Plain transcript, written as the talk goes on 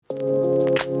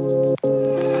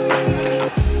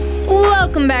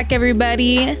Welcome back,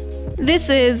 everybody.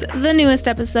 This is the newest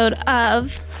episode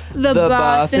of the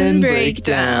Bothan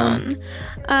Breakdown.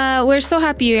 We're so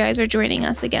happy you guys are joining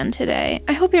us again today.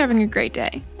 I hope you're having a great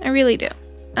day. I really do.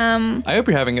 I hope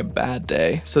you're having a bad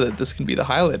day so that this can be the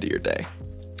highlight of your day.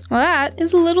 Well, that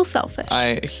is a little selfish.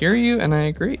 I hear you and I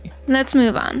agree. Let's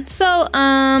move on. So,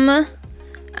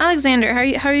 Alexander,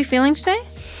 how are you feeling today?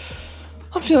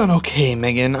 I'm feeling okay,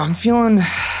 Megan. I'm feeling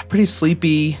pretty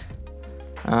sleepy.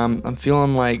 I'm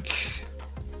feeling like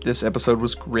this episode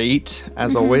was great,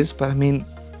 as always, but I mean,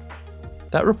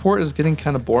 that report is getting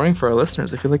kind of boring for our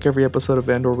listeners. I feel like every episode of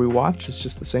Andor we watch is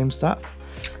just the same stuff.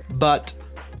 But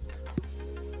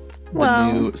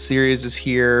the new series is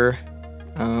here.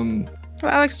 Well,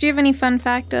 Alex, do you have any fun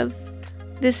fact of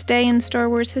this day in Star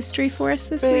Wars history for us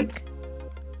this week?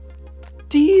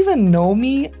 Do you even know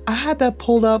me? I had that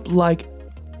pulled up like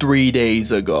 3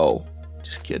 days ago.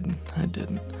 Just kidding, I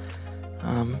didn't.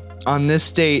 On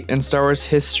this date in Star Wars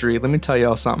history, let me tell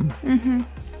y'all something.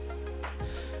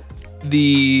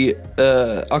 The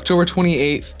October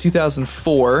 28th,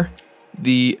 2004,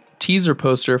 the teaser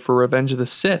poster for Revenge of the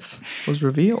Sith was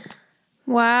revealed.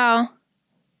 Wow.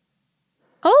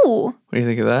 Oh. What do you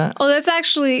think of that? Oh, that's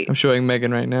actually... I'm showing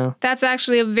Megan right now. That's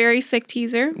actually a very sick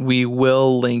teaser. We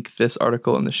will link this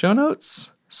article in the show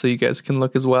notes so you guys can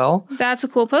look as well. That's a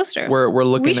cool poster. We're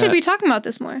looking We should be talking about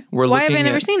this more. Why have I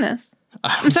never seen this?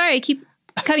 I'm sorry, I keep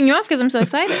cutting you off because I'm so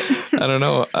excited. I don't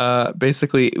know.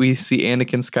 Basically, we see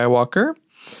Anakin Skywalker,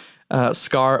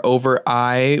 scar over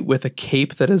eye with a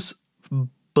cape that is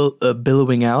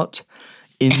billowing out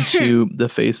into the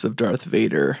face of Darth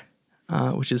Vader,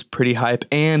 which is pretty hype.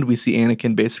 And we see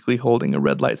Anakin basically holding a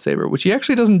red lightsaber, which he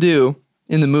actually doesn't do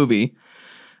in the movie,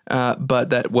 but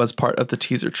that was part of the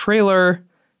teaser trailer.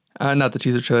 Not the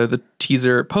teaser trailer, the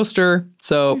teaser poster.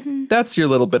 So that's your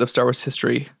little bit of Star Wars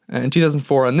history. In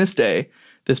 2004, on this day,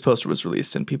 this poster was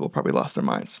released and people probably lost their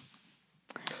minds.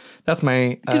 That's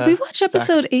my Did we watch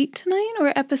episode 8 tonight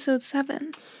or episode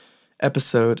 7?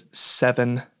 Episode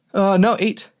 7. No,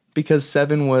 8. Because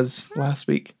 7 was last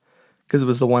week. Because it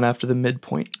was the one after the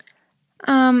midpoint.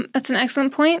 That's an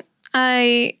excellent point.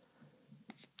 I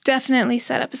definitely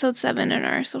said episode 7 in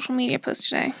our social media post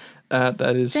today.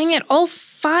 That is... Dang it, all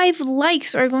 5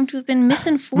 likes are going to have been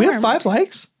misinformed. We have 5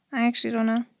 likes? I actually don't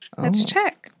know. Let's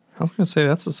check. I was going to say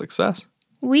that's a success.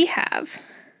 We have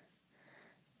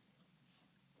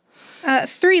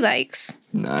 3 likes.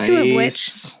 Nice. 2 of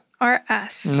which are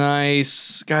us.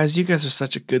 Nice. Guys, you guys are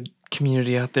such a good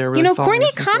community out there. Really Courtney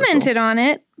commented on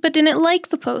it, but didn't like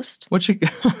the post. What you...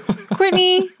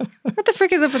 Courtney, what the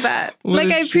frick is up with that?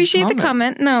 I appreciate the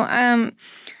comment. No,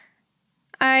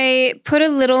 I put a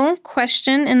little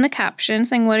question in the caption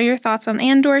saying, what are your thoughts on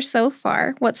Andor so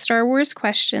far? What Star Wars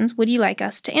questions would you like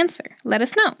us to answer? Let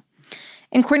us know.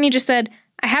 And Courtney just said,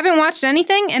 I haven't watched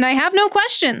anything and I have no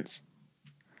questions.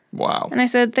 Wow. And I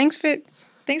said, thanks for the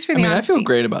honesty. I feel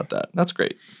great about that. That's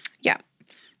great. Yeah.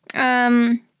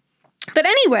 But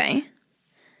anyway,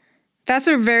 that's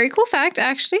a very cool fact,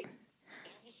 actually.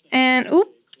 And,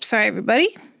 sorry,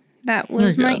 everybody. That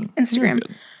was my Instagram.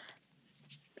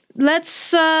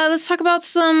 Let's talk about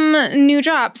some new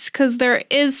drops, because there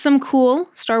is some cool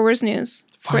Star Wars news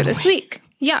for this week.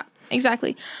 Yeah,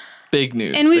 exactly. Big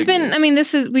news. And we've been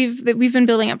we've been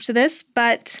building up to this,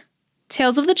 but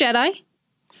Tales of the Jedi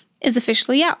is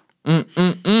officially out.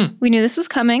 We knew this was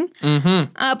coming.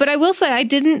 But I will say I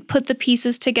didn't put the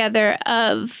pieces together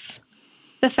of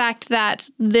the fact that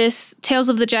this Tales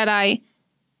of the Jedi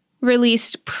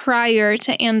released prior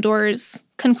to Andor's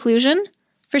conclusion.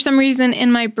 For some reason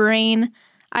in my brain,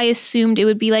 I assumed it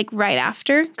would be like right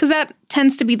after, because that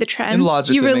tends to be the trend.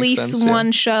 You release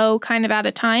one show kind of at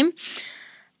a time.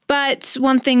 But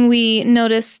one thing we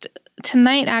noticed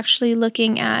tonight, actually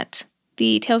looking at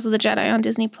the Tales of the Jedi on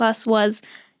Disney Plus, was,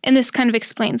 and this kind of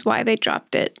explains why they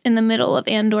dropped it in the middle of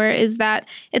Andor, is that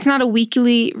it's not a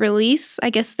weekly release. I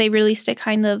guess they released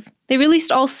they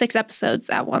released all 6 episodes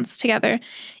at once together.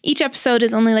 Each episode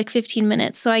is only like 15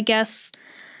 minutes, so I guess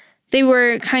they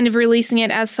were kind of releasing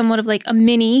it as somewhat of like a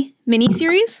mini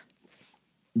series.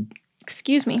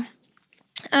 Excuse me.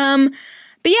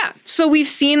 But yeah, so we've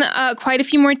seen quite a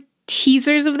few more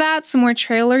teasers of that, some more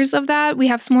trailers of that. We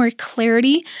have some more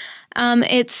clarity.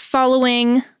 It's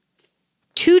following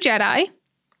 2 Jedi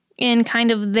in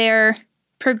kind of their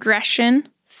progression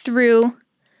through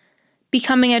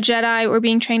becoming a Jedi or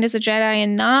being trained as a Jedi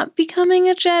and not becoming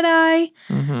a Jedi.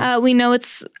 We know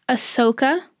it's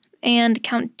Ahsoka and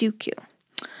Count Dooku.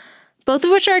 Both of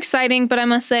which are exciting, but I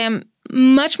must say I'm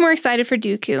much more excited for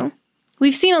Dooku.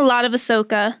 We've seen a lot of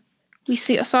Ahsoka. We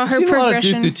saw her progression. I've seen a lot of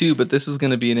Dooku too, but this is going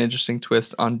to be an interesting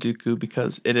twist on Dooku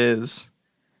because it is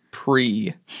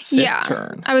pre-Sith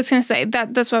turn. I was going to say,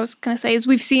 that's what I was going to say, is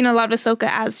we've seen a lot of Ahsoka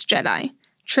as Jedi,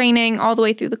 training all the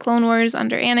way through the Clone Wars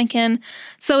under Anakin.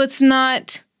 So it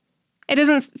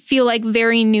doesn't feel like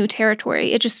very new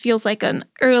territory. It just feels like an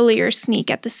earlier sneak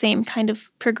at the same kind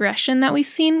of progression that we've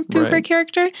seen through her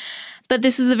character. But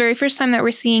this is the very first time that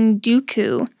we're seeing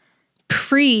Dooku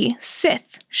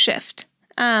pre-Sith shift.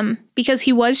 Because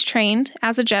he was trained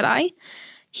as a Jedi.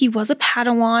 He was a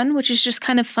Padawan, which is just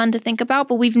kind of fun to think about,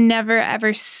 but we've never,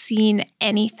 ever seen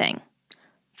anything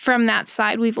from that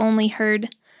side. We've only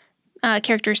heard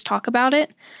characters talk about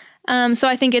it. So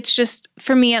I think it's just,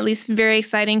 for me at least, very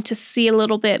exciting to see a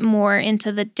little bit more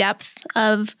into the depth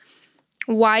of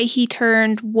why he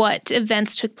turned, what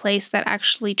events took place that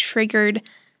actually triggered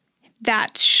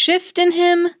that shift in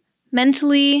him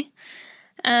mentally.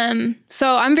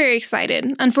 So I'm very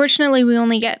excited. Unfortunately, we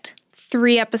only get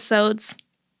 3 episodes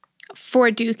for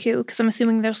Dooku, because I'm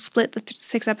assuming they'll split the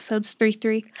 6 episodes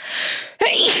 3-3.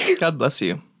 God bless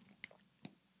you.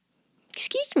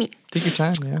 Excuse me. Take your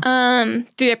time, yeah.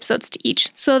 3 episodes to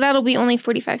each. So that'll be only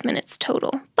 45 minutes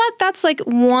total. But that's like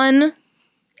one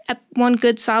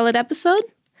good solid episode.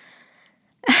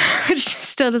 Which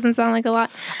still doesn't sound like a lot.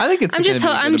 I think it's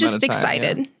I'm just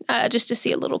excited just to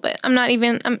see a little bit.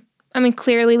 I mean,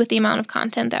 clearly with the amount of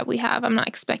content that we have, I'm not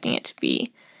expecting it to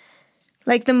be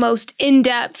like the most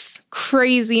in-depth,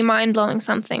 crazy, mind-blowing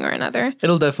something or another.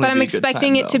 It'll definitely be But I'm a good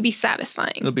expecting time, it to be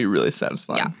satisfying. It'll be really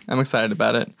satisfying. Yeah. I'm excited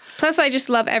about it. Plus, I just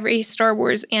love every Star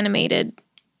Wars animated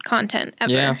content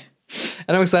ever. Yeah.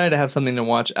 And I'm excited to have something to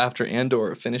watch after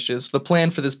Andor finishes. The plan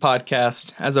for this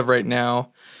podcast, as of right now,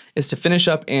 is to finish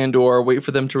up Andor, wait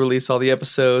for them to release all the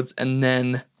episodes, and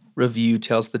then review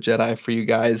Tales of the Jedi for you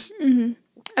guys. Mm-hmm.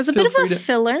 As a bit of a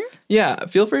filler. Yeah,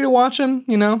 feel free to watch them,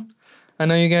 I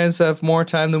know you guys have more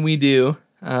time than we do,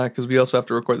 because we also have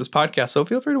to record this podcast, so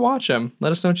feel free to watch them.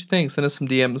 Let us know what you think. Send us some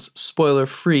DMs,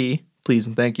 spoiler-free, please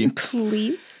and thank you.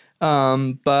 Please.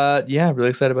 But yeah, really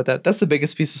excited about that. That's the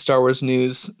biggest piece of Star Wars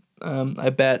news, I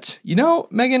bet.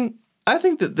 Megan, I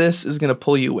think that this is going to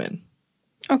pull you in.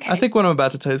 Okay. I think what I'm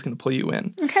about to tell you is going to pull you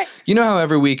in. Okay. You know how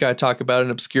every week I talk about an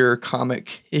obscure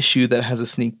comic issue that has a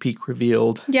sneak peek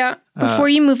revealed? Yeah. Before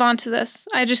you move on to this,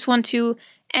 I just want to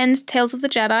end Tales of the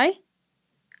Jedi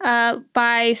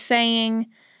by saying,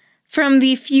 from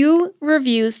the few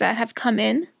reviews that have come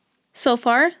in so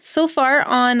far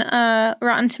on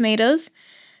Rotten Tomatoes,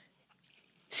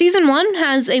 Season 1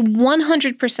 has a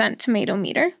 100% tomato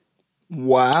meter.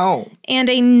 Wow. And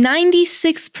a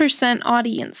 96%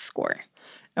 audience score.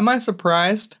 Am I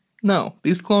surprised? No.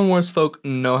 These Clone Wars folk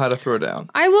know how to throw down.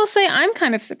 I will say I'm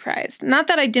kind of surprised. Not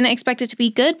that I didn't expect it to be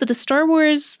good, but the Star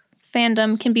Wars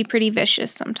fandom can be pretty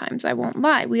vicious sometimes. I won't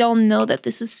lie. We all know that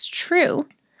this is true.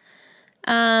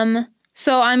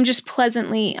 So I'm just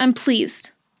I'm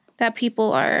pleased that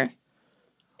people are,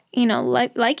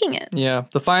 liking it. Yeah.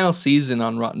 The final season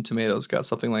on Rotten Tomatoes got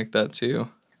something like that too.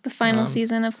 The final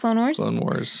season of Clone Wars? Clone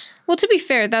Wars. Well, to be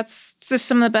fair, that's just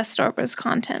some of the best Star Wars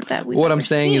content that we've What I'm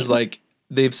saying seen. is,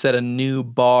 they've set a new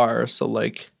bar, so,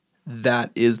 that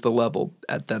is the level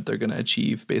that they're going to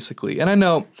achieve, basically. And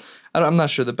I'm not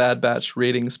sure the Bad Batch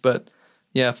ratings, but,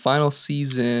 yeah, final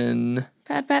season...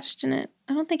 Bad Batch I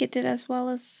don't think it did as well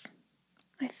as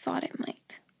I thought it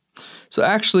might. So,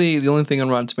 actually, the only thing on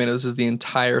Rotten Tomatoes is the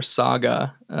entire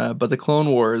saga, but the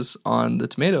Clone Wars on the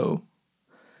tomato...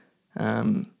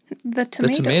 The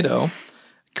tomato.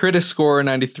 Critic score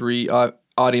 93,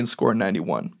 audience score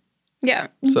 91. Yeah.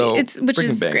 So which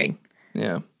is banging. great.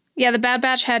 Yeah. Yeah, the Bad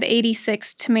Batch had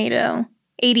 86 tomato,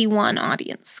 81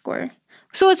 audience score.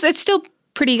 So it's still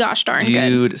pretty gosh darn good.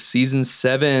 Dude, season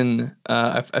 7,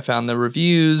 I found the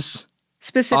reviews.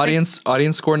 Specific.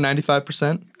 Audience score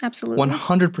 95%. Absolutely.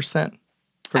 100%.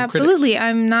 Absolutely.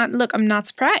 Critics. I'm not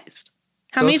surprised.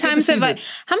 How many times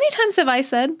have I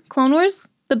said Clone Wars?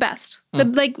 The best.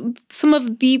 Some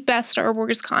of the best Star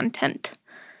Wars content.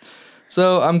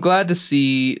 So I'm glad to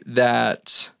see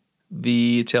that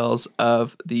the Tales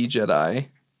of the Jedi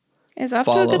is off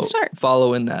to a good start.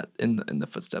 Follow in the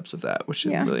footsteps of that, which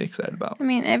I'm really excited about. I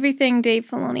mean, everything Dave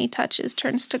Filoni touches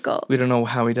turns to gold. We don't know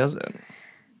how he does it.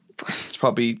 It's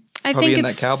probably in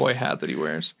that cowboy hat that he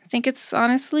wears. I think it's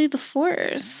honestly the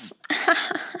Force.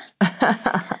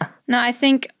 No, I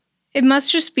think it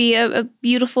must just be a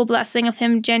beautiful blessing of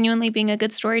him genuinely being a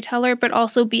good storyteller, but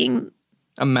also being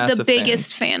a massive the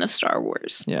biggest fan of Star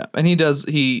Wars. Yeah, and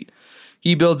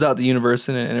he builds out the universe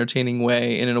in an entertaining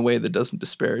way and in a way that doesn't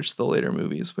disparage the later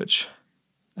movies, which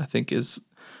I think is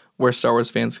where Star Wars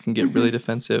fans can get really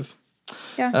defensive.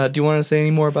 Yeah. Do you want to say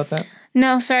any more about that?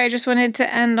 No, sorry. I just wanted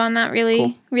to end on that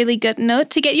really good note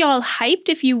to get you all hyped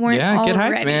if you weren't already. Yeah,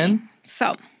 get hyped, man.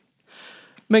 So,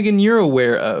 Megan, you're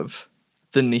aware of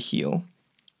the Nihil,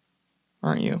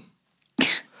 aren't you?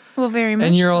 Well, very much.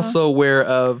 And you're so. also aware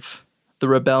of the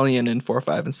rebellion in 4,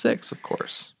 5, and 6, of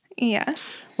course.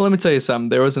 Yes. Well, let me tell you something.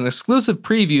 There was an exclusive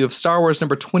preview of Star Wars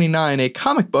number 29, a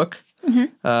comic book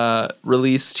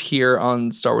released here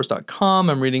on StarWars.com.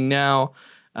 I'm reading now.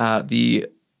 The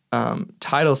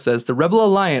title says, The Rebel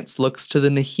Alliance looks to the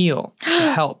Nihil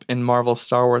to help in Marvel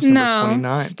Star Wars number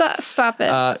 29. Stop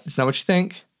it. It's not what you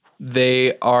think.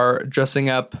 They are dressing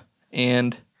up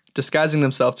and disguising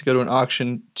themselves to go to an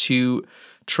auction to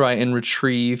try and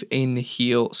retrieve a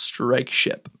Nihil strike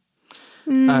ship.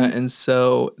 And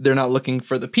so they're not looking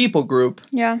for the people group.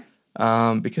 Yeah.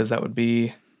 Because that would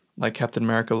be like Captain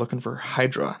America looking for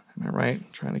Hydra. Am I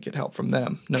right? Trying to get help from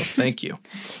them. No, thank you.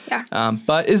 Yeah.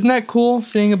 But isn't that cool?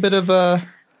 Seeing a bit of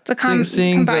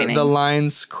seeing the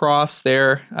lines cross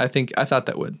there. I thought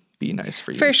that would be nice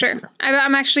for you. For sure.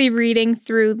 I'm actually reading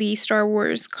through the Star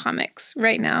Wars comics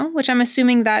right now, which I'm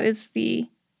assuming that is the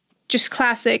just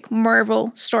classic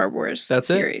Marvel Star Wars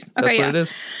series. That's what it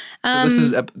is.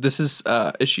 So this is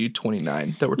issue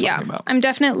 29 that we're talking about. I've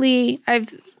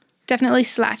definitely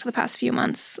slacked the past few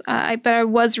months, but I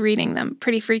was reading them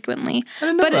pretty frequently. I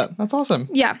didn't know that. That's awesome.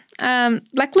 Yeah.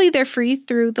 Luckily, they're free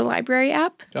through the library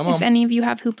app. If any of you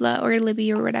have Hoopla or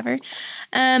Libby or whatever.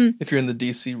 If you're in the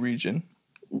DC region.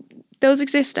 Those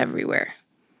exist everywhere.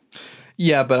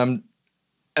 Yeah, but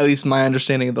at least my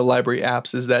understanding of the library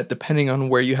apps is that depending on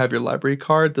where you have your library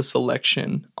card, the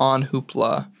selection on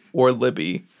Hoopla or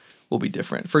Libby will be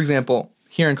different. For example,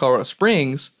 here in Colorado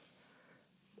Springs,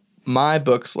 my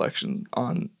book selection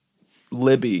on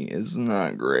Libby is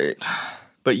not great.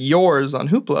 But yours on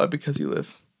Hoopla, because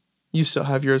you still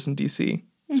have yours in DC.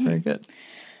 It's very good.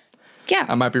 Yeah.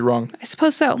 I might be wrong. I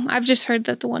suppose so. I've just heard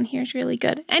that the one here is really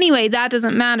good. Anyway, that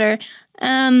doesn't matter.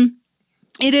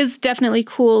 It is definitely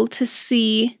cool to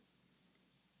see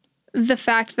the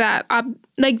fact that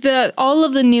all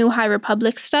of the new High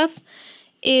Republic stuff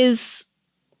is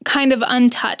kind of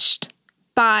untouched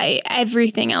by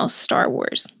everything else Star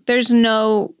Wars. There's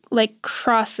no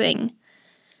crossing.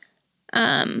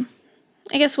 I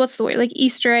guess what's the word?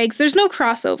 Easter eggs. There's no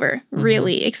crossover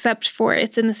really, except for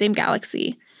it's in the same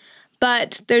galaxy.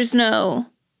 But there's no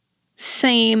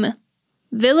same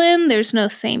villain. There's no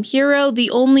same hero. The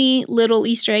only little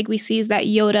Easter egg we see is that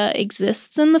Yoda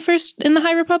exists in the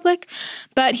High Republic,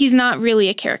 but he's not really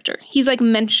a character. He's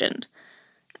mentioned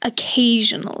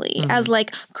occasionally as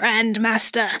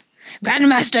Grandmaster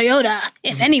Yoda,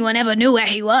 if anyone ever knew where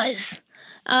he was.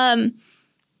 But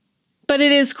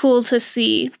it is cool to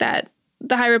see that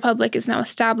the High Republic is now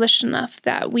established enough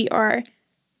that we are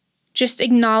just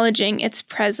acknowledging its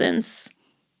presence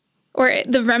or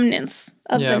the remnants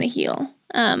of the Nihil.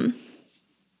 So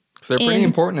they're pretty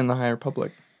important in the High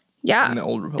Republic. Yeah. In the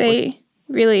Old Republic. They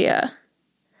really, a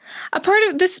part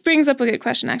of this brings up a good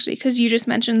question, actually, because you just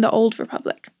mentioned the Old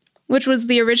Republic, which was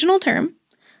the original term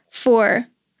for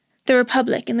the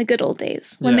Republic in the good old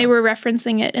days when they were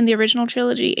referencing it in the original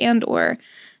trilogy and or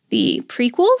the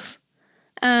prequels.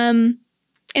 In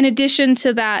addition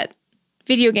to that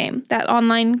video game, that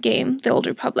online game, the Old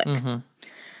Republic.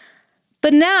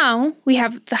 But now we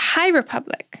have the High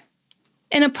Republic.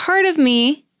 And a part of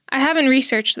me, I haven't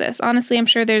researched this. Honestly, I'm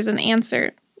sure there's an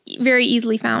answer very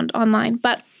easily found online.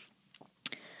 But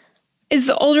is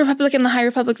the Old Republic and the High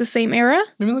Republic the same era?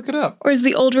 Let me look it up. Or is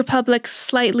the Old Republic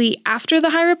slightly after the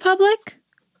High Republic?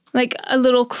 A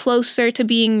little closer to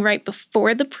being right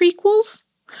before the prequels?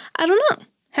 I don't know.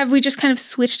 Have we just kind of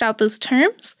switched out those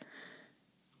terms?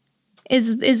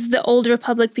 Is the Old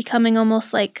Republic becoming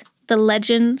almost like the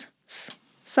Legends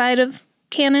side of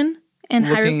canon? And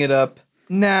looking it up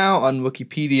now on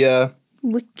Wikipedia.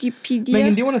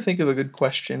 Megan, do you want to think of a good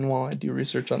question while I do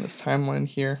research on this timeline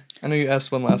here? I know you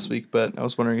asked one last week, but I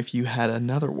was wondering if you had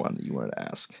another one that you wanted to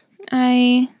ask.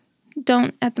 I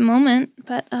don't at the moment,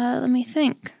 but let me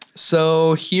think.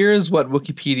 So here's what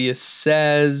Wikipedia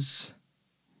says.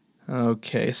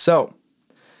 Okay, so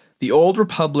the Old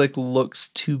Republic looks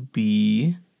to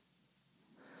be...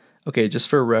 Okay, just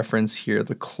for reference here,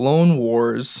 the Clone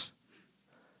Wars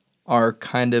are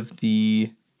kind of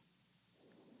the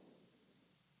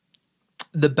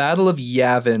Battle of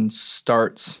Yavin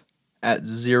starts at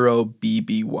 0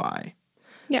 BBY.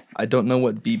 Yeah. I don't know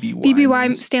what BBY BBY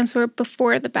means. stands for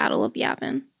Before the Battle of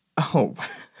Yavin. Oh.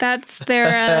 That's their...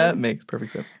 that makes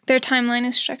perfect sense. Their timeline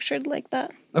is structured like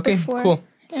that. Okay, cool.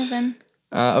 Yavin.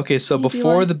 Okay, so BBY.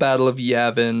 before the Battle of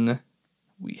Yavin,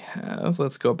 we have...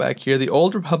 Let's go back here. The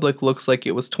Old Republic looks like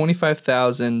it was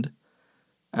 25,000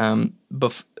 to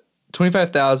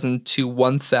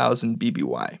 1,000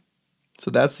 BBY. So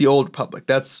that's the Old Republic.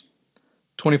 That's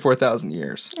 24,000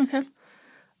 years Okay.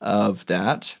 of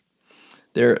that.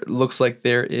 There looks like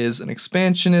there is an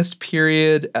expansionist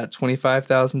period at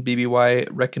 25,000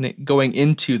 BBY going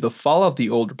into the fall of the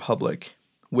Old Republic,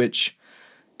 which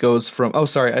goes from... Oh,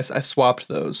 sorry, I swapped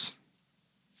those.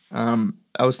 I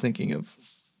was thinking of...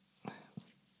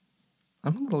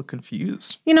 I'm a little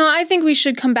confused. I think we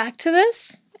should come back to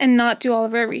this and not do all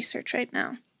of our research right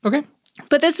now. Okay.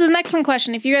 But this is an excellent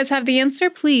question. If you guys have the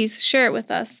answer, please share it with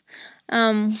us.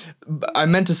 I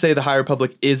meant to say the High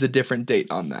Republic is a different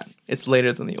date on that. It's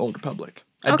later than the Old Republic.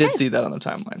 I did see that on the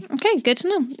timeline. Okay, good to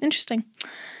know. Interesting.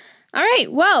 All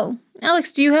right, well,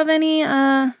 Alex, do you have any...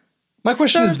 My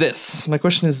question is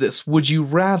this. Would you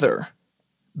rather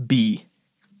be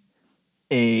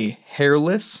a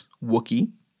hairless Wookiee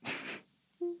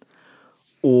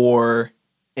or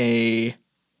a...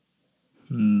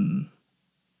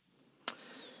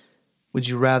 Would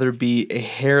you rather be a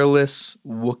hairless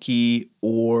Wookiee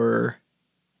or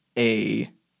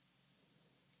a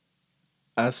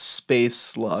space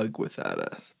slug without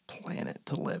a planet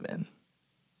to live in?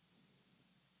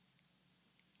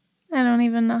 I don't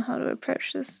even know how to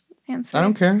approach this answer. I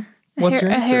don't care. What's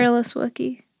your answer? A hairless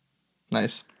Wookiee.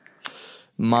 Nice.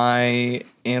 My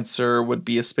answer would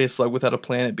be a space slug without a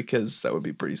planet because that would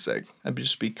be pretty sick. I'd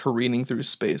just be careening through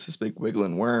space, this big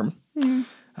wiggling worm. Mm.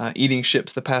 Eating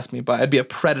ships that pass me by. I'd be a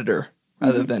predator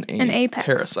rather than an apex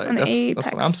parasite.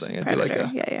 That's what I'm saying. I'd predator.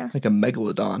 Be like a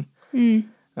megalodon.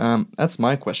 That's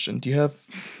my question. Do you have?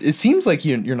 It seems like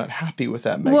you're not happy with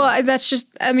that. Well, that's just.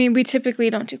 I mean, we typically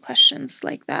don't do questions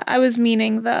like that. I was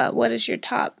meaning what is your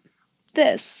top?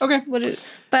 This. Okay.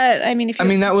 But I mean, if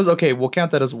that was okay. We'll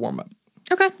count that as a warm up.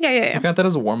 Okay. Yeah. We'll count that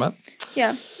as a warm up.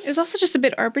 Yeah. It was also just a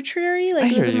bit arbitrary. Like, I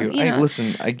hear you.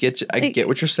 Listen. I get you. I get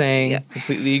what you're saying. Yeah.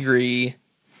 Completely agree.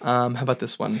 How about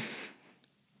this one?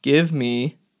 Give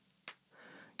me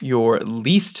your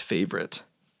least favorite.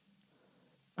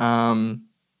 Your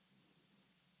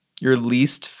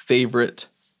least favorite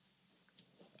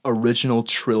original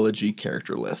trilogy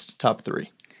character list. Top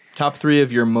 3. Top 3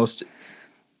 of your most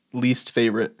least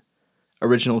favorite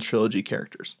original trilogy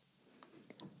characters.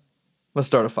 Let's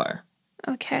start a fire.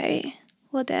 Okay.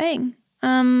 Well, dang.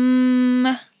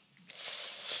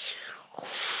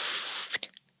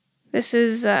 This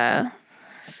is a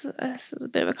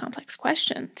bit of a complex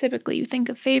question. Typically, you think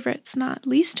of favorites, not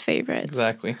least favorites.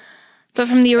 Exactly. But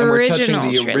from the original we're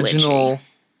touching the trilogy. Original,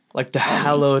 like the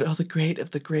hallowed, the great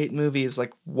of the great movies.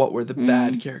 Like, what were the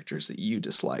bad characters that you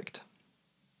disliked?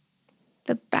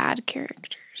 The bad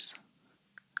characters.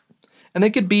 And they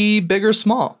could be big or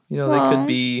small. They could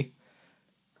be,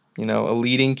 a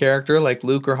leading character like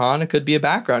Luke or Han. It could be a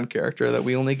background character that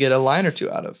we only get a line or two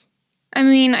out of. I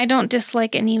mean, I don't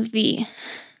dislike any of the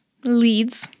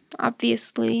leads.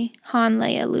 Obviously, Han,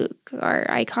 Leia, Luke are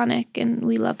iconic, and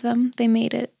we love them. They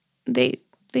made it. They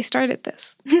started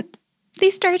this. They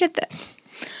started this.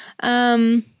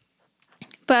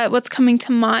 But what's coming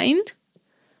to mind,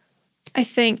 I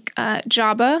think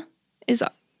Jabba is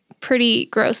pretty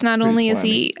gross. Not only is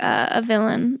he a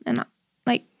villain and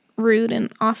rude and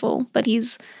awful, but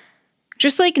he's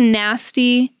just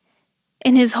nasty,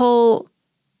 and his whole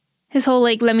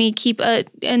let me keep a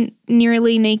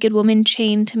nearly naked woman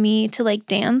chained to me to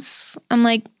dance. I'm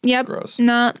like, yep, gross.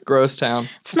 Not gross town.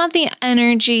 It's not the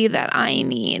energy that I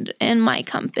need in my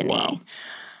company. Wow.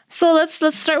 So let's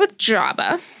start with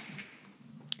Jabba,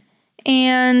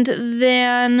 and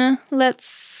then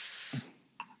let's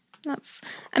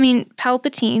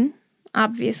Palpatine,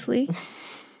 obviously.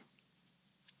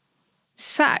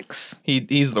 Sucks.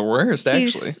 He's the worst,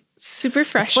 actually. He's super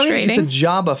frustrating. It's funny that you said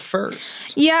Jabba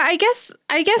first. Yeah, I guess.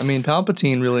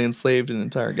 Palpatine really enslaved an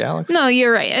entire galaxy. No,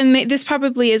 you're right. And this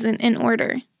probably isn't in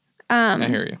order. I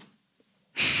hear you.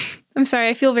 I'm sorry.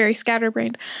 I feel very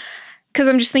scatterbrained because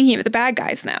I'm just thinking of the bad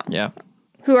guys now. Yeah.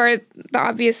 Who are the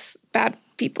obvious bad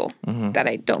people that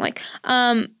I don't like.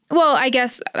 Well, I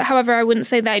guess, however, I wouldn't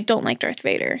say that I don't like Darth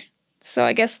Vader. So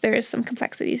I guess there is some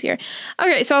complexities here.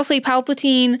 Okay, so I'll say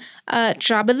Palpatine,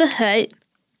 Jabba the Hutt,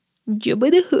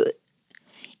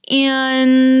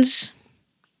 and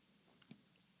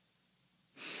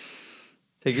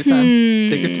take your time.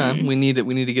 Take your time. We need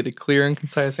to get a clear and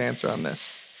concise answer on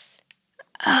this.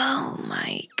 Oh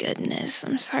my goodness!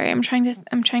 I'm sorry. I'm trying to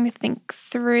think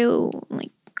through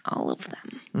all of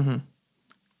them. Mm-hmm.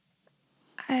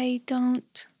 I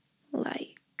don't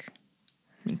like.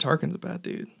 Tarkin's a bad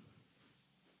dude.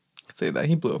 Say that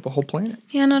he blew up a whole planet.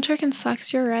 Yeah, no, Tarkin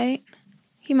sucks. You're right.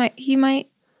 He might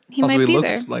also, might be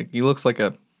looks there. He looks like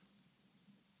a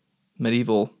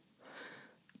medieval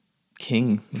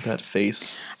king with that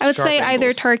face. I would say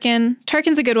either Tarkin.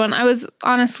 Tarkin's a good one. I was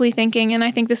honestly thinking, and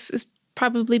I think this is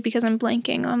probably because I'm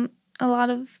blanking on a lot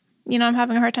of, I'm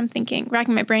having a hard time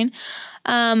racking my brain.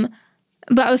 But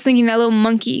I was thinking that little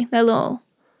monkey, that little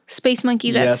space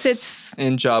monkey that sits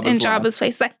in Jabba's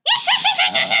face. Like,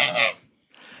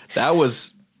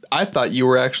 I thought you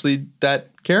were actually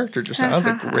that character just now. That was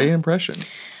a great impression.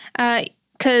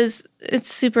 Because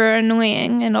it's super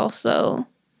annoying and also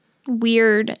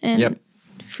weird and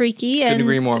freaky. Couldn't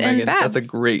agree more, Megan. Bad. That's a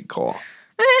great call.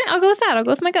 I'll go with that. I'll go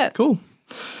with my gut. Cool.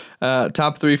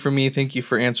 Top 3 for me. Thank you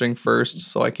for answering first,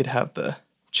 so I could have the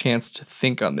chance to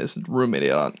think on this and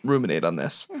ruminate on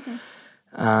this.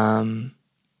 Mm-hmm.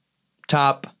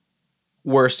 Top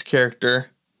worst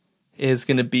character is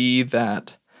going to be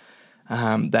that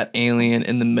alien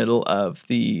in the middle of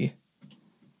the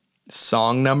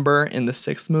song number in the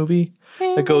 6th movie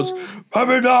that goes and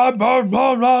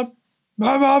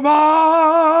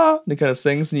it kind of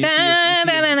sings and you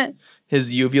see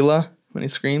his uvula when he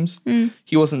screams.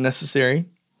 He wasn't necessary.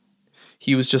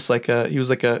 He was just like a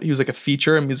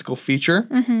feature, a musical feature.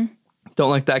 Mm-hmm. Don't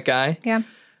like that guy. Yeah.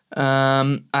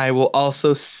 I will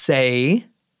also say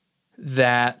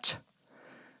that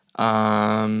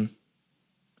oh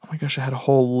my gosh, I had a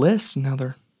whole list and now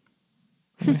they're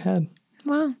in my head.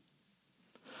 Wow.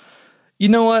 You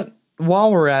know what?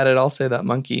 While we're at it, I'll say that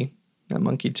monkey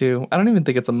too. I don't even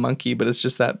think it's a monkey, but it's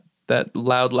just that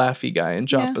loud laughy guy in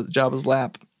Jabba's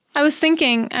lap. I was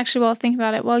thinking, actually, while thinking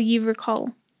about it, while you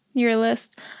recall your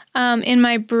list, in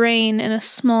my brain, in a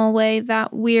small way,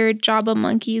 that weird Jabba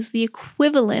monkey is the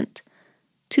equivalent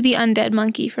to the undead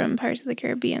monkey from Pirates of the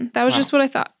Caribbean. That was just what I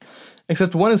thought.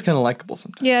 Except one is kind of likable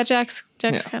sometimes. Yeah, Jack's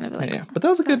kind of like... Yeah, but that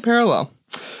was a good parallel.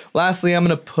 Lastly, I'm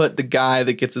going to put the guy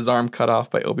that gets his arm cut off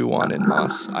by Obi-Wan and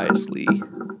Mos Eisley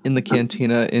in the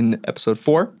cantina in episode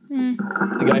 4.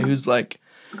 The guy who's like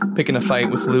picking a fight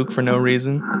with Luke for no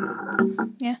reason.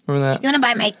 Yeah. Remember that? You want to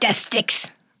buy my death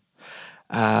sticks?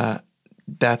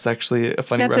 That's actually a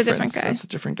funny reference. That's a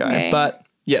different guy. Okay. But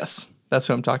yes, that's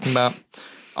who I'm talking about.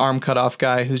 Arm cut off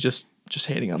guy who's just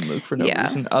hating on Luke for no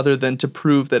reason other than to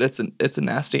prove that it's a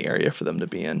nasty area for them to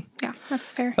be in. Yeah,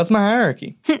 that's fair. That's my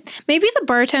hierarchy. Maybe the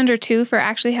bartender too for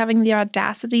actually having the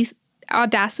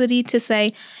audacity to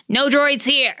say no droids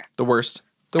here. The worst.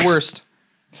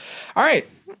 All right,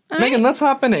 Megan, let's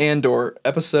hop into Andor,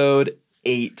 episode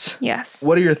 8. Yes.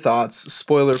 What are your thoughts?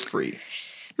 Spoiler free.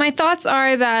 My thoughts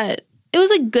are that it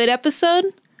was a good episode,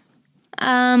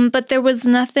 but there was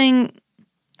nothing.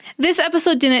 This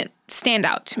episode didn't stand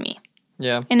out to me.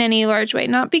 Yeah. In any large way.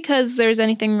 Not because there's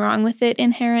anything wrong with it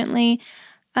inherently.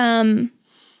 But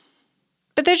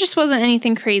there just wasn't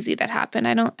anything crazy that happened.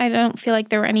 I don't feel like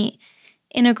there were any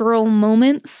integral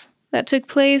moments that took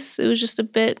place. It was just a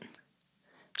bit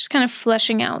just kind of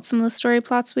fleshing out some of the story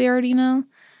plots we already know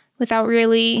without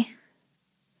really,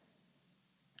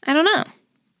 I don't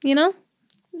know.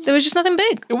 There was just nothing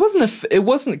big. It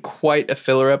wasn't quite a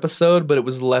filler episode, but it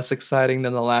was less exciting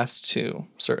than the last 2,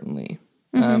 certainly.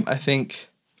 Mm-hmm. I think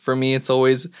for me, it's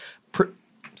always...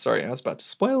 Sorry, I was about to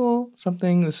spoil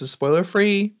something. This is spoiler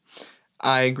free.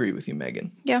 I agree with you,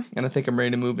 Megan. Yeah. And I think I'm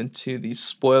ready to move into the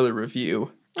spoiler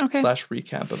review /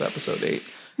 recap of episode 8.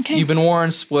 Okay. You've been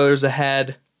warned, spoilers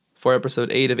ahead for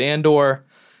episode 8 of Andor.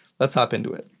 Let's hop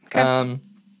into it. Okay.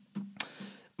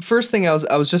 First thing I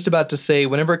was just about to say,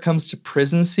 whenever it comes to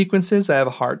prison sequences, I have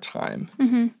a hard time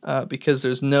because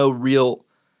there's no real...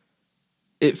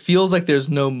 It feels like there's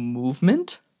no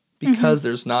movement because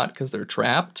there's not, because they're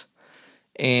trapped.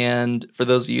 And for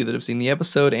those of you that have seen the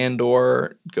episode,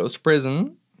 Andor goes to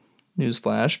prison.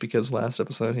 Newsflash, because last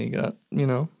episode he got,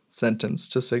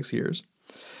 sentenced to 6 years.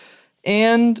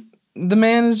 And the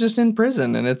man is just in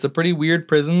prison, and it's a pretty weird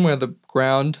prison where the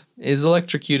ground is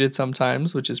electrocuted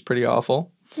sometimes, which is pretty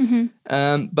awful.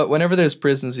 Mm-hmm. But whenever there's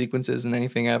prison sequences and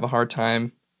anything, I have a hard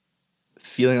time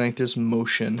feeling like there's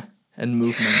motion and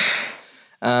movement.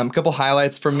 A couple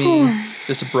highlights for me,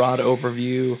 just a broad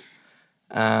overview.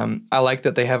 I like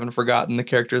that they haven't forgotten the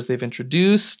characters they've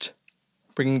introduced,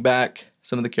 bringing back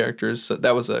some of the characters. So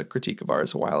that was a critique of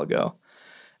ours a while ago.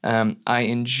 I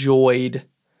enjoyed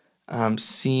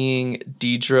seeing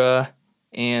Deidre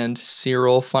and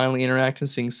Cyril finally interact and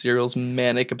seeing Cyril's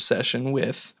manic obsession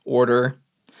with Order,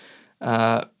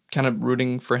 kind of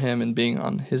rooting for him and being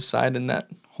on his side in that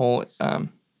whole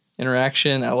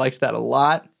interaction. I liked that a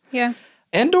lot. Yeah.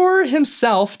 Andor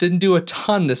himself didn't do a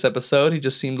ton this episode. He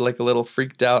just seemed like a little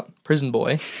freaked out prison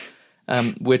boy,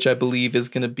 which I believe is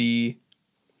going to be...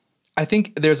 I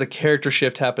think there's a character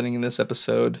shift happening in this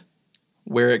episode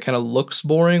where it kind of looks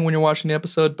boring when you're watching the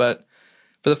episode, but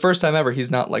for the first time ever,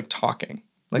 he's not like talking.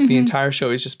 Like the entire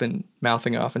show, he's just been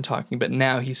mouthing off and talking, but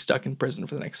now he's stuck in prison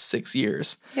for the next 6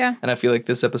 years. Yeah. And I feel like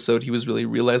this episode, he was really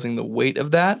realizing the weight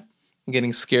of that and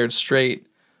getting scared straight,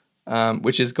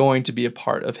 which is going to be a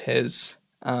part of his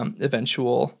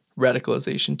eventual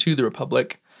radicalization to the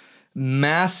Republic.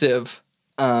 Massive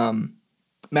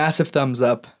thumbs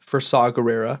up for Saw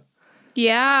Gerrera.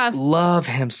 Yeah. Love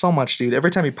him so much, dude.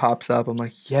 Every time he pops up, I'm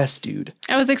like, yes, dude.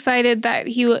 I was excited that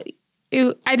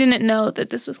I didn't know that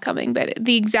this was coming, but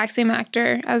the exact same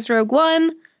actor as Rogue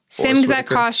One, same exact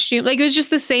costume. Like, it was just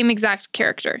the same exact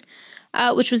character,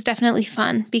 which was definitely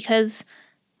fun because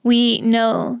we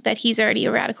know that he's already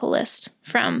a radicalist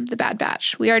from the Bad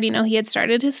Batch. We already know he had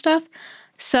started his stuff.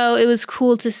 So it was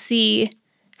cool to see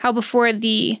how before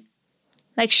the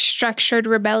like structured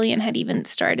rebellion had even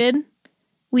started,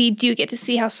 we do get to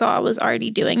see how Saw was already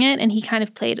doing it, and he kind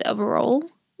of played a role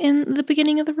in the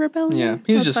beginning of the rebellion. Yeah,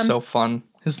 he's just so fun.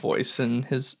 His voice and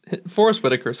his Forrest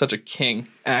Whitaker is such a king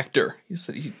actor.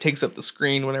 He takes up the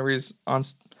screen whenever he's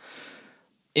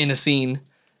in a scene.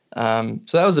 So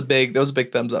that was a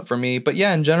big thumbs up for me. But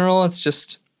yeah, in general, it's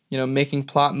just, making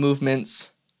plot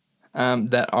movements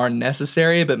that are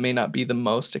necessary but may not be the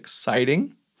most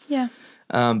exciting. Yeah.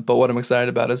 But what I'm excited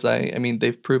about is I mean,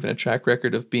 they've proven a track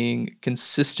record of being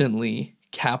consistently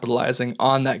capitalizing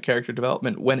on that character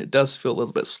development when it does feel a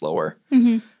little bit slower.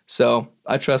 Mm-hmm. So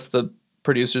I trust the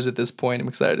producers at this point. I'm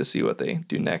excited to see what they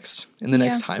do next in the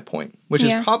next high point, which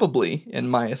is probably, in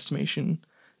my estimation,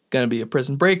 going to be a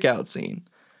prison breakout scene,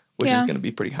 which is going to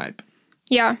be pretty hype.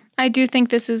 Yeah, I do think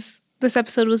this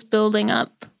episode was building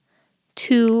up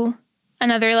to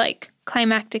another like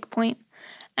climactic point.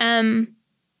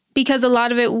 Because a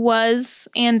lot of it was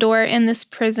Andor in this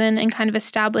prison and kind of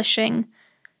establishing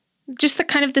just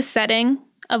the setting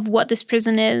of what this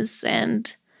prison is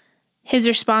and his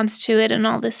response to it and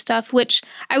all this stuff, which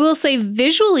I will say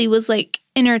visually was like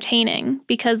entertaining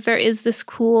because there is this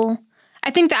cool,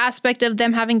 I think the aspect of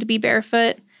them having to be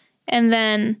barefoot and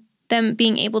then them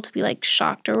being able to be like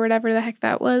shocked or whatever the heck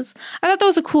that was. I thought that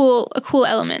was a cool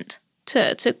element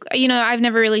to I've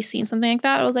never really seen something like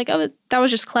that. I was like, oh, that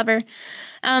was just clever.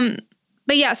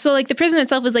 But yeah, so like the prison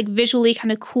itself is like visually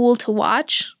kind of cool to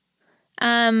watch.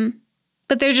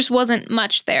 But there just wasn't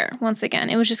much there. Once again,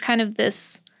 it was just kind of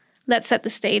this, let's set the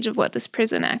stage of what this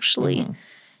prison actually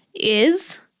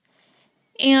is.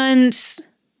 And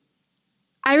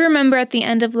I remember at the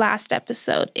end of last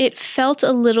episode, it felt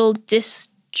a little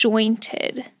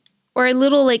disjointed or a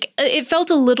little like, it felt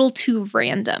a little too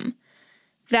random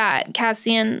that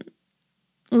Cassian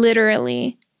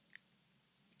literally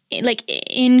like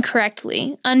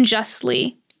incorrectly,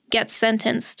 unjustly gets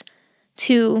sentenced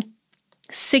to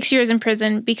 6 years in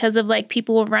prison because of like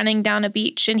people running down a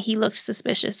beach and he looked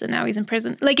suspicious and now he's in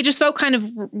prison. Like it just felt kind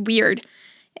of weird,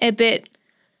 a bit,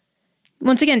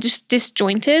 once again, just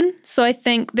disjointed. So I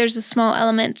think there's a small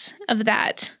element of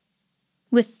that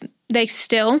with like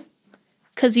still,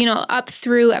 because, up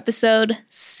through episode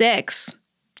 6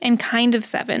 and kind of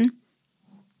 7,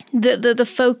 the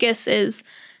focus is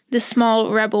the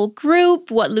small rebel group,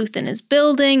 what Luthen is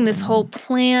building, this whole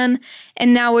plan.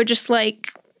 And now we're just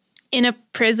like in a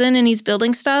prison and he's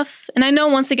building stuff. And I know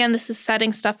once again, this is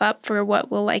setting stuff up for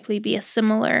what will likely be a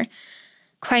similar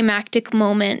climactic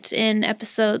moment in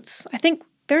episodes. I think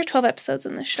there are 12 episodes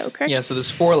in this show, correct? Yeah, so there's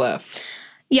 4 left.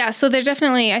 Yeah, so they're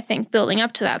definitely, I think, building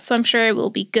up to that. So I'm sure it will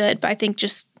be good. But I think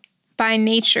just by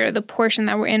nature, the portion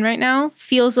that we're in right now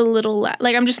feels a little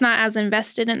like I'm just not as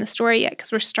invested in the story yet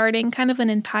because we're starting kind of an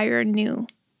entire new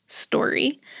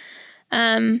story.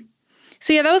 So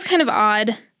yeah, that was kind of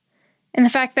odd. And the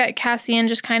fact that Cassian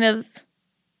just kind of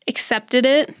accepted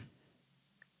it,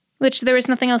 which there was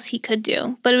nothing else he could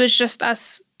do, but it was just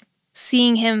us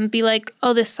seeing him be like,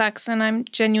 oh, this sucks. And I'm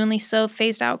genuinely so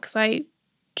phased out because I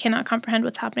cannot comprehend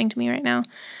what's happening to me right now,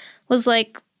 was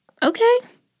like, okay,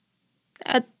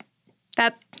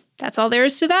 that's all there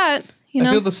is to that. I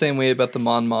feel the same way about the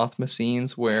Mon Mothma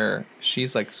scenes where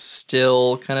she's like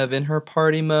still kind of in her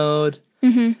party mode.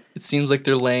 Mm-hmm. It seems like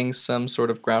they're laying some sort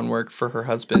of groundwork for her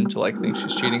husband to like think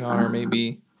she's cheating on her,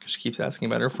 maybe because she keeps asking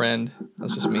about her friend.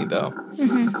 That's just me though.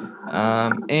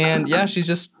 Mm-hmm. And yeah, she's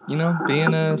just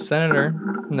being a senator.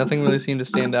 Nothing really seemed to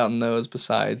stand out in those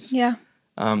besides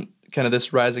kind of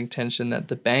this rising tension that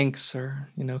the banks are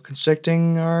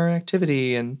constricting our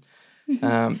activity. And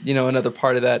another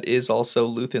part of that is also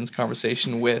Luthen's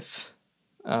conversation with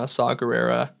Saw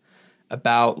Gerrera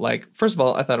about, like, first of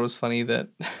all, I thought it was funny that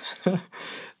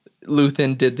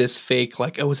Luthen did this fake,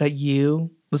 like, oh, was that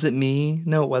you? Was it me?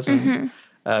 No, it wasn't.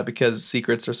 Because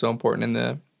secrets are so important in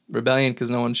the rebellion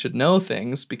because no one should know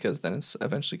things because then it's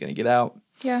eventually going to get out.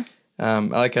 Yeah. I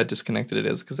like how disconnected it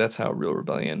is because that's how real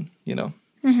rebellion,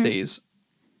 stays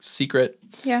secret.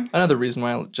 Yeah. Another reason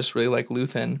why I just really like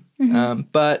Luthen.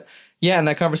 But yeah, in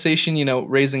that conversation,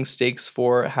 raising stakes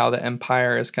for how the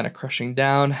Empire is kind of crushing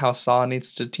down, how Saw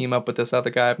needs to team up with this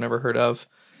other guy I've never heard of.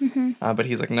 But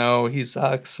he's like, no, he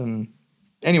sucks. And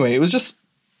anyway, it was just,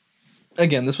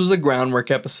 again, this was a groundwork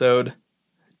episode.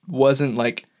 Wasn't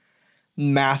like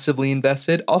massively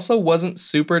invested. Also wasn't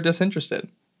super disinterested.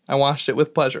 I watched it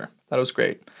with pleasure. That was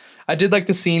great. I did like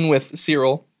the scene with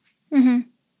Cyril.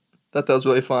 Thought that was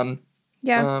really fun.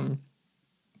 Yeah.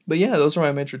 But yeah, those are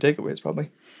my major takeaways probably.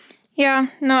 Yeah,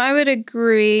 no, I would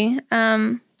agree.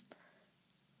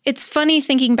 It's funny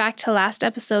thinking back to last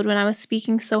episode when I was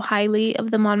speaking so highly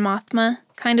of the Mon Mothma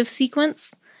kind of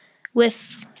sequence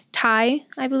with Ty,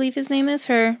 I believe his name is,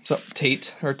 her. So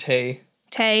Tate or Tay.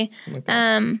 Tay. Like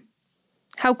that.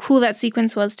 How cool that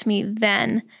sequence was to me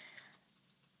then,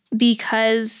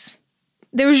 because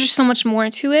there was just so much more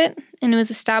to it, and it was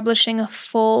establishing a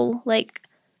full,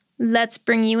 let's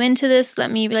bring you into this, let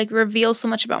me, reveal so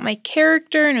much about my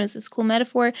character, and it was this cool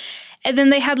metaphor. And then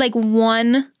they had,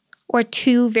 one or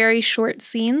two very short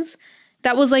scenes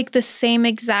that was, the same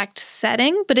exact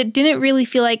setting, but it didn't really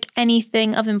feel like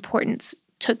anything of importance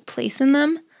took place in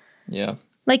them. Yeah.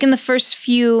 In the first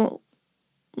few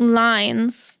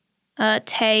lines,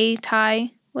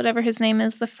 Ty, whatever his name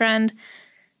is, the friend,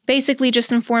 basically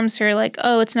just informs her,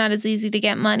 oh, it's not as easy to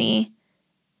get money,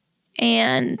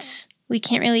 and we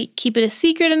can't really keep it a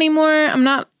secret anymore.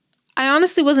 I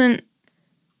honestly wasn't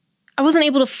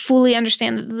able to fully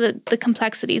understand the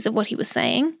complexities of what he was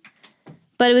saying,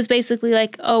 but it was basically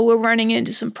oh, we're running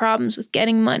into some problems with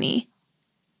getting money,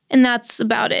 and that's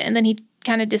about it. And then he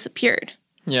kind of disappeared.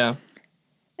 Yeah.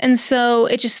 And so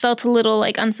it just felt a little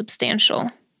unsubstantial.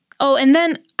 Oh, and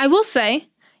then I will say,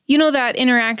 that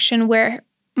interaction where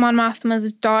Mon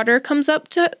Mothma's daughter comes up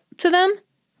to them?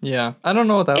 Yeah. I don't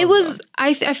know what that was. It was,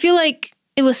 I feel like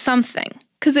it was something,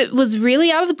 because it was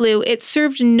really out of the blue. It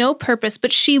served no purpose,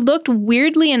 but she looked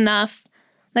weirdly enough,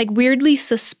 weirdly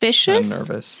suspicious.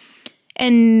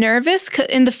 And nervous.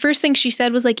 And the first thing she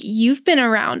said was you've been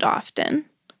around often.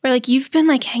 Or you've been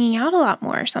hanging out a lot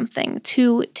more or something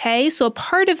to Tay. So a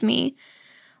part of me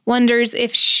wonders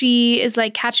if she is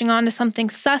catching on to something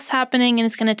sus happening and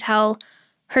is going to tell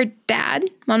her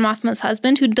dad, Mon Mothma's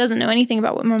husband, who doesn't know anything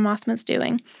about what Mon Mothma's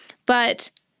doing.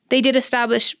 But they did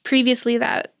establish previously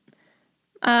that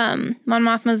Mon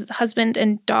Mothma's husband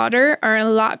and daughter are a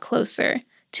lot closer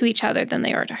to each other than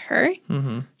they are to her.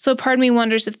 So part of me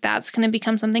wonders if that's going to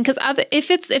become something. Because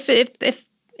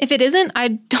if it isn't, I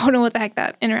don't know what the heck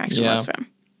that interaction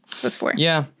was for.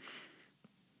 Yeah.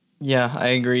 Yeah, I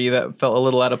agree. That felt a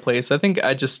little out of place. I think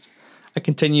I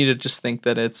continue to just think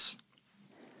that it's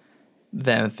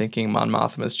them thinking Mon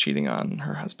Mothma is cheating on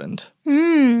her husband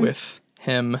with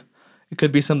him. It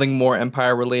could be something more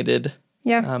Empire related.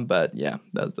 Yeah. But yeah,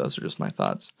 those are just my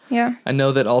thoughts. Yeah. I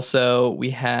know that also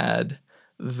we had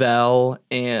Vel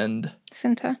and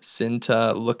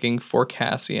Cinta looking for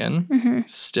Cassian.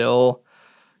 Still,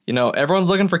 everyone's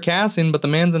looking for Cassian, but the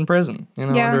man's in prison,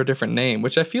 under a different name,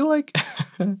 which I feel like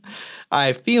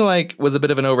was a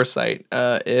bit of an oversight.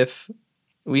 If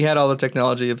we had all the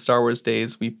technology of Star Wars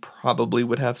days, we probably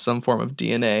would have some form of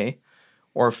DNA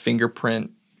or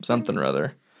fingerprint, something or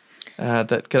other,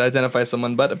 that could identify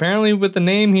someone. But apparently with the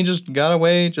name, he just got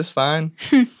away just fine.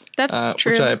 That's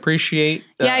true. Which I appreciate.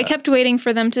 Yeah, I kept waiting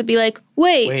for them to be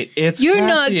wait, it's you're Cassian.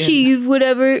 not Keith,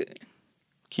 whatever.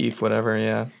 Keith, whatever,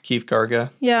 yeah. Keith Garga.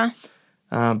 Yeah.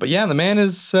 But yeah, the man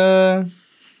is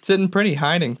sitting pretty,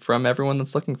 hiding from everyone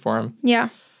that's looking for him. Yeah.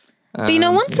 But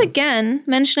once again,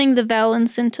 mentioning the Vel and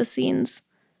Cinta scenes,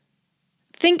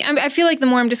 I feel like the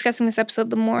more I'm discussing this episode,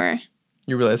 the more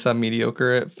you realize how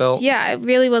mediocre it felt. Yeah, it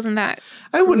really wasn't that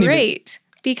great.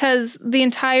 Because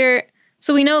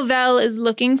so we know Vel is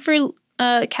looking for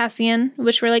Cassian,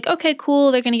 which we're okay,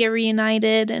 cool, they're going to get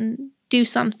reunited and do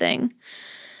something.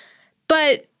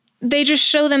 But they just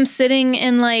show them sitting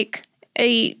in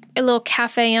a little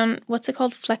cafe on, what's it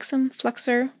called?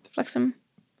 Flexum?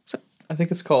 I think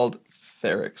it's called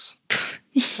Ferrix.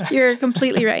 You're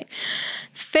completely right.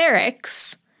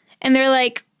 Ferrix. And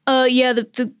they're yeah,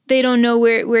 they don't know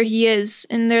where he is.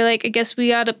 And they're I guess we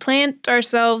got to plant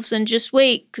ourselves and just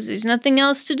wait because there's nothing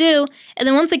else to do. And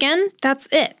then once again, that's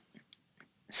it.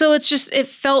 So it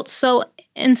felt so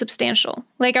insubstantial.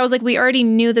 I was we already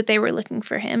knew that they were looking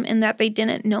for him and that they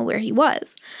didn't know where he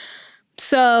was.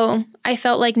 So I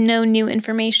felt no new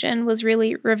information was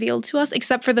really revealed to us,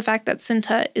 except for the fact that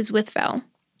Cinta is with Vel.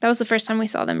 That was the first time we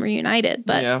saw them reunited,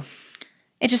 but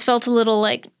it just felt a little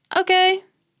okay,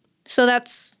 so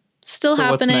that's still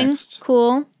happening. What's next?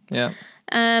 Cool. Yeah.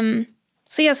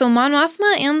 So Mon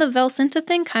Mothma and the Velcinta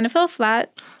thing kind of fell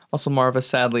flat. Also, Marva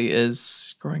sadly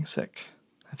is growing sick.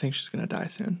 I think she's going to die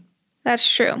soon. That's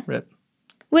true. Rip.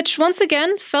 Which, once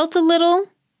again, felt a little...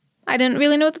 I didn't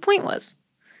really know what the point was.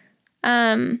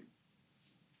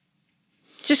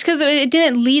 Just because it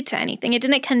didn't lead to anything. It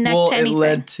didn't connect to anything. Well, it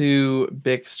led to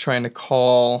Bix trying to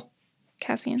call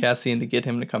Cassian to get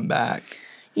him to come back.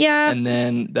 Yeah. And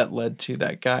then that led to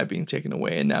that guy being taken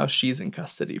away, and now she's in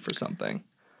custody for something.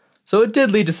 So it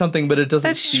did lead to something, but it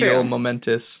doesn't feel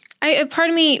momentous. Part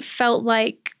of me felt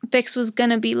like Bix was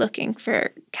going to be looking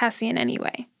for Cassian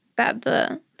anyway. That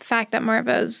the fact that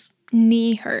Marva's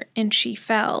knee hurt and she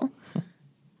fell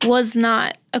was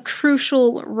not a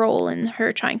crucial role in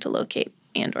her trying to locate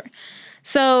Andor.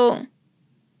 So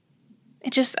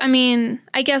it just,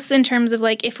 I guess in terms of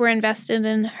like if we're invested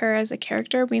in her as a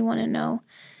character, we want to know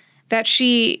that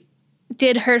she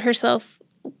did hurt herself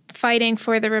fighting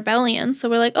for the rebellion. So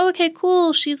we're like, oh, okay,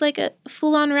 cool. She's like a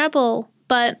full-on rebel.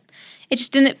 But it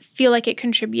just didn't feel like it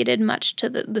contributed much to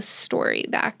the story,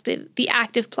 the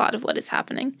active plot of what is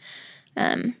happening.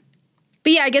 But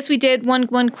yeah, I guess we did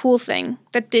one cool thing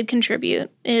that did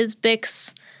contribute is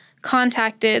Bix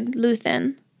contacted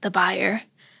Luthen, the buyer,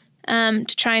 to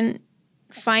try and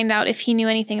find out if he knew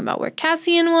anything about where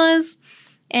Cassian was.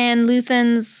 And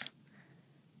Luthen's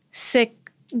sick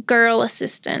girl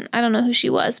assistant, I don't know who she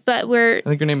was, but I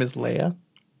think her name is Leia.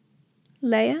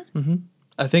 Leia? Mm-hmm.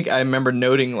 I think I remember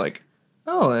noting like,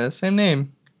 oh, same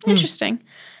name. Interesting.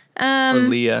 Or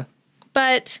Leia.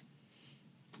 But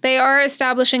they are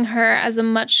establishing her as a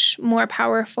much more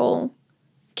powerful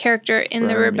character in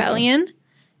the rebellion.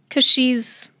 Because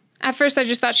she's... At first, I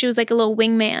just thought she was like a little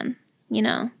wingman,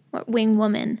 wing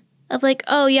woman. Of like,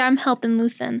 oh, yeah, I'm helping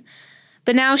Luthen.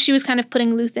 But now she was kind of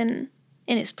putting Luthen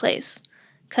in his place.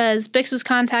 Because Bix was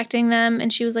contacting them,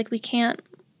 and she was like, we can't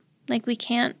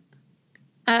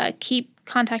keep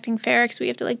contacting Ferrix. We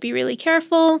have to, be really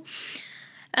careful.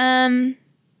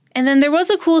 And then there was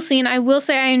a cool scene. I will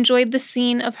say I enjoyed the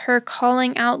scene of her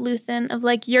calling out Luthen of,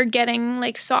 you're getting,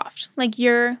 soft.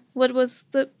 What was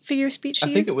the figure of speech she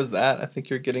used? I think it was that. I think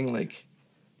you're getting,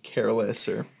 careless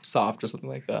or soft or something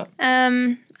like that.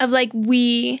 The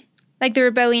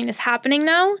rebellion is happening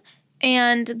now,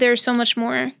 and there's so much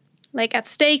more, at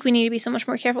stake. We need to be so much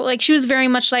more careful. She was very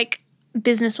much,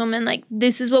 businesswoman,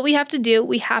 this is what we have to do.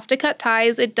 We have to cut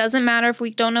ties. It doesn't matter if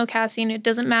we don't know Cassian. It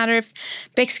doesn't matter if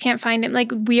Bix can't find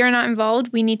him. We are not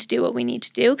involved. We need to do what we need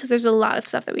to do because there's a lot of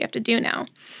stuff that we have to do now.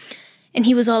 And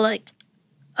he was all like,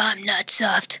 I'm not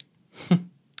soft.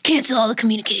 Cancel all the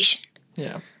communication.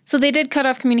 Yeah. So they did cut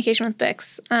off communication with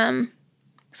Bix.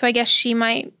 So I guess she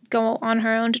might go on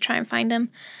her own to try and find him.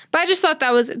 But I just thought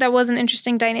that was an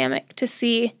interesting dynamic to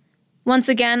see, once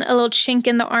again, a little chink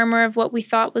in the armor of what we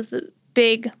thought was the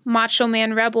big macho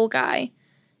man rebel guy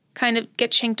kind of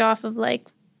get chinked off of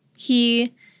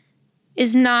he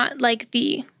is not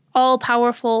the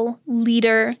all-powerful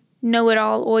leader,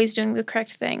 know-it-all, always doing the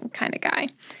correct thing kind of guy.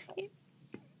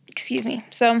 Excuse me.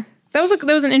 So that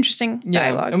was an interesting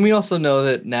dialogue. Yeah, and we also know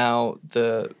that now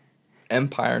the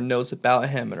Empire knows about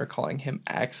him and are calling him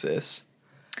Axis.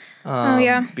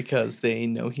 Because they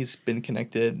know he's been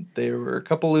connected. There were a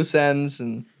couple loose ends,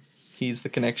 and he's the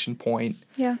connection point.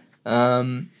 Yeah.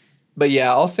 But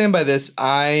yeah, I'll stand by this.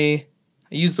 I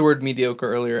used the word mediocre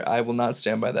earlier. I will not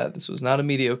stand by that. This was not a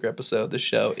mediocre episode. The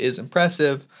show is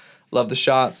impressive. Love the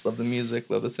shots, love the music,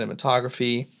 love the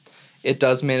cinematography. It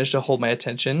does manage to hold my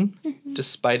attention,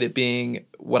 despite it being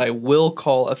what I will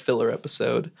call a filler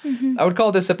episode. Mm-hmm. I would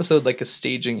call this episode a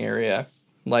staging area.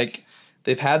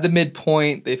 They've had the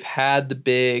midpoint. They've had the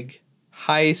big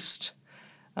heist.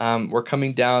 We're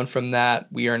coming down from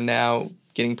that. We are now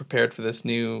getting prepared for this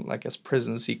new,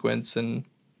 prison sequence. And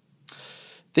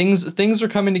things are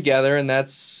coming together, and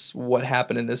that's what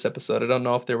happened in this episode. I don't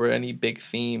know if there were any big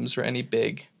themes or any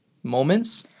big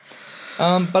moments.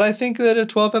 But I think that a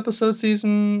 12-episode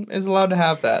season is allowed to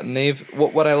have that. And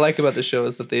what I like about the show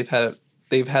is that they've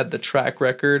had the track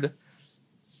record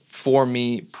for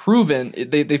me proven.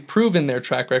 They've proven their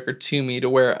track record to me to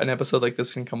where an episode like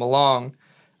this can come along,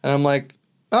 and I'm like,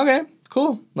 okay,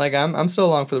 cool. I'm still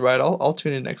along for the ride. I'll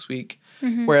tune in next week.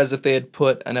 Mm-hmm. Whereas if they had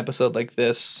put an episode like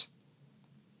this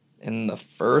in the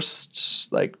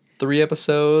first 3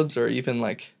 episodes or even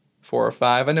 4 or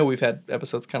 5, I know we've had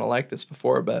episodes kind of like this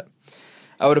before, but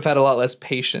I would have had a lot less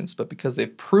patience. But because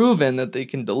they've proven that they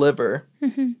can deliver,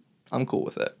 I'm cool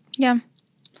with it. Yeah.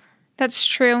 That's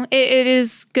true. It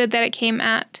is good that it came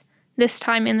at this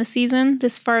time in the season,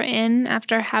 this far in,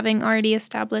 after having already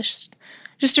established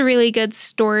just a really good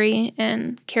story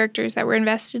and characters that we're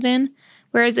invested in.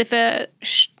 Whereas if a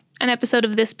an episode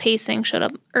of this pacing showed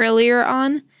up earlier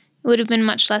on, it would have been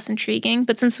much less intriguing.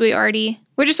 But since we're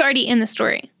just already in the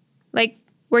story, like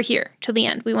we're here till the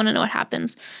end. We want to know what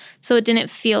happens. So it didn't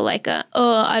feel like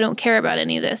I don't care about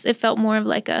any of this. It felt more of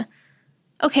like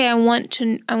okay, I want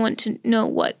to know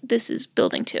what this is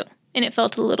building to. And it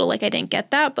felt a little like I didn't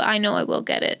get that, but I know I will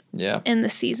get it in the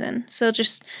season. So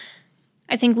just,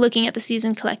 I think looking at the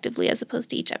season collectively as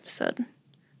opposed to each episode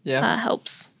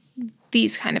helps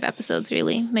these kind of episodes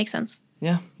really make sense.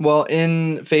 Yeah. Well,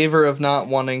 in favor of not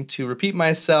wanting to repeat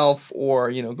myself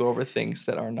or, go over things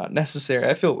that are not necessary,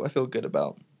 I feel good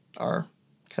about our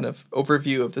kind of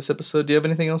overview of this episode. Do you have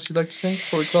anything else you'd like to say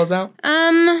before we close out?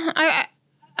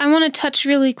 I want to touch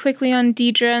really quickly on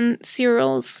Deidre and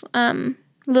Cyril's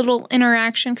little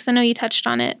interaction because I know you touched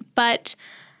on it, but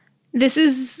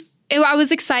I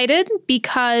was excited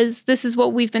because this is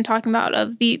what we've been talking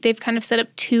about they've kind of set up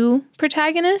two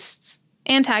antagonists.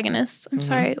 I'm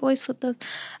sorry, I always flip those.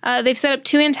 They've set up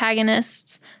two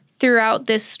antagonists throughout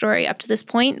this story up to this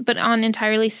point, but on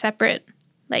entirely separate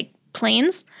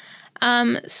planes.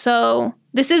 So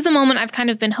this is the moment I've kind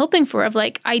of been hoping for of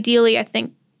ideally I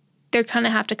think they're kind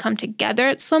of have to come together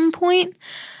at some point.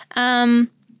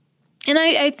 And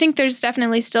I think there's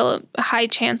definitely still a high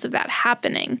chance of that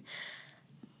happening.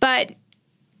 But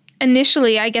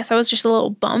initially, I guess I was just a little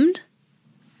bummed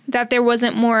that there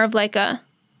wasn't more of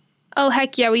oh,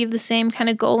 heck yeah, we have the same kind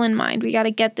of goal in mind. We got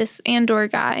to get this Andor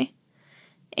guy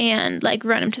and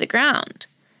run him to the ground.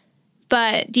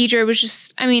 But Deidre was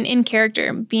just, in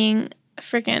character, being a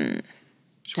freaking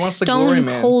stone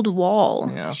cold wall.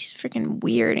 Yeah. She's freaking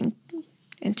weird and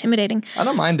intimidating. I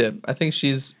don't mind it. I think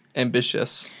she's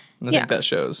ambitious. And I think that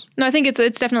shows. No, I think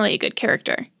it's definitely a good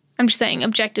character. I'm just saying,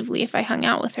 objectively, if I hung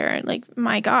out with her,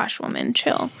 my gosh, woman,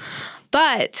 chill.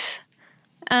 But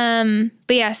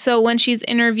yeah, so when she's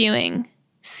interviewing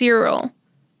Cyril,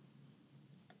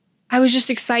 I was just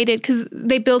excited because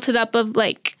they built it up of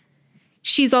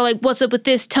she's all what's up with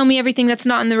this? Tell me everything that's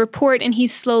not in the report. And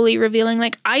he's slowly revealing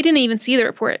I didn't even see the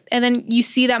report. And then you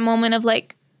see that moment of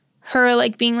her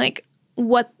being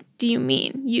what do you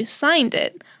mean? You signed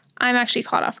it. I'm actually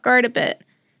caught off guard a bit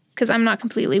because I'm not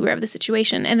completely aware of the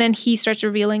situation. And then he starts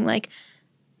revealing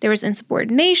there was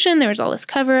insubordination. There was all this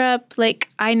cover up.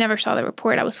 I never saw the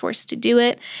report. I was forced to do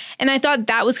it. And I thought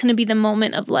that was going to be the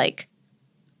moment of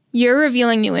you're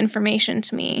revealing new information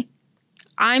to me.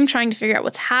 I'm trying to figure out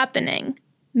what's happening.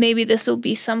 Maybe this will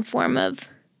be some form of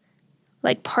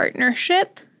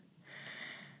partnership,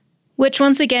 which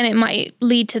once again, it might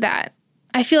lead to that.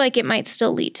 I feel like it might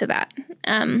still lead to that.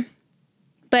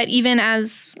 But even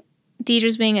as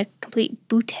Deidre's being a complete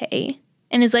bootay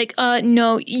and is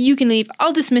no, you can leave.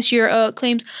 I'll dismiss your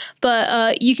claims,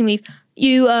 but you can leave.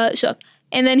 You suck.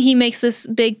 And then he makes this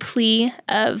big plea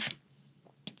of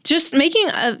just making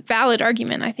a valid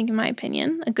argument, I think, in my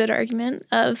opinion, a good argument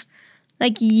of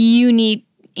you need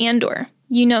Andor.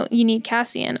 You need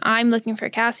Cassian. I'm looking for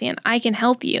Cassian. I can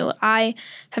help you. I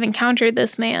have encountered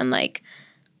this man.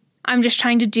 I'm just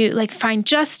trying to do find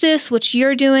justice, which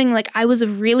you're doing. I was I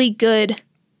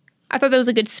thought that was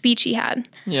a good speech he had.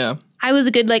 Yeah. I was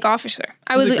a good officer.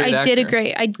 I did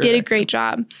a great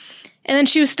job. And then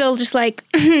she was still just no.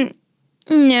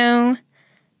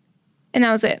 And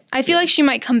that was it. I feel like she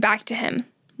might come back to him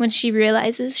when she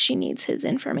realizes she needs his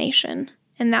information.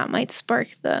 And that might spark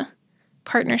the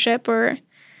partnership or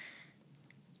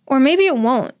maybe it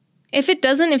won't. If it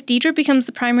doesn't, if Deidre becomes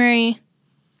the primary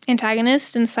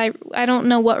antagonist and I don't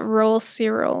know what role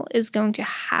Cyril is going to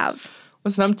have.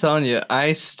 Listen, I'm telling you,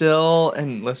 I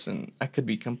could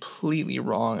be completely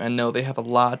wrong. I know they have a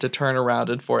lot to turn around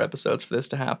in 4 episodes for this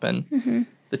to happen. Mm-hmm.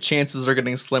 The chances are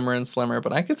getting slimmer and slimmer,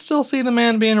 but I could still see the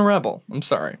man being a rebel. I'm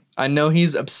sorry. I know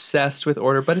he's obsessed with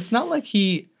order, but it's not like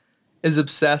he is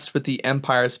obsessed with the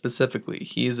Empire specifically.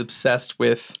 He is obsessed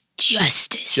with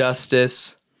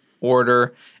justice,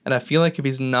 order, and I feel like if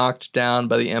he's knocked down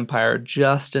by the Empire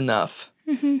just enough,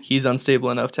 he's unstable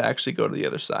enough to actually go to the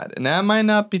other side. And that might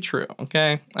not be true,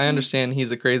 okay? I understand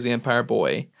he's a crazy Empire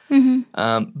boy.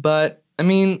 But,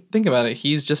 think about it.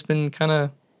 He's just been kind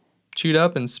of chewed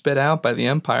up and spit out by the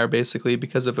Empire, basically,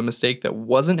 because of a mistake that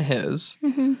wasn't his.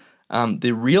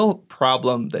 The real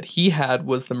problem that he had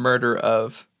was the murder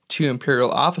of 2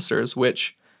 Imperial officers,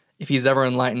 which, if he's ever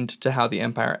enlightened to how the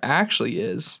Empire actually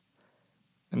is,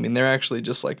 they're actually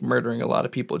just murdering a lot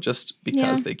of people just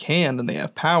because they can and they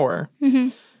have power.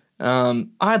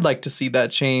 I'd like to see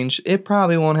that change. It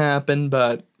probably won't happen,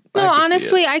 but no,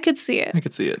 honestly, I could see it. I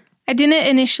could see it. I didn't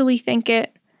initially think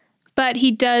it, but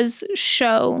he does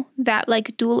show that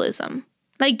dualism.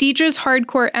 Deidre's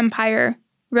hardcore Empire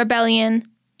rebellion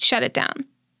shut it down.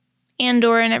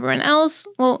 Andor and everyone else,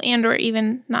 well, Andor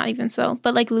even, not even so,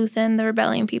 but like Luthen, the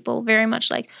rebellion people, very much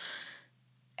like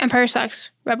Empire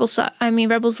sucks, Rebels suck. I mean,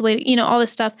 Rebels the way, all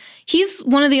this stuff. He's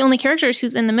one of the only characters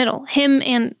who's in the middle. Him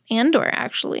and Andor,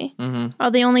 actually, are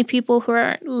the only people who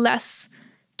are less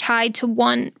tied to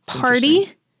one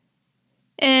party.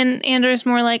 And Andor's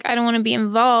more like, I don't want to be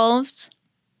involved.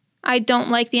 I don't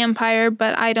like the Empire,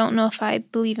 but I don't know if I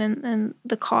believe in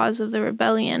the cause of the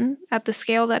rebellion at the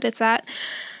scale that it's at.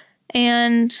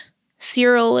 And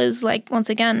Cyril is like, once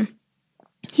again,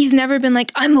 he's never been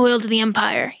like, I'm loyal to the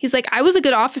Empire. He's like, I was a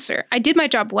good officer. I did my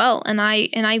job well. And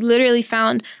I literally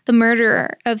found the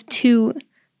murderer of two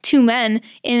men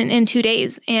in 2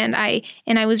 days. And I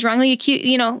was wrongly accused,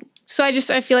 So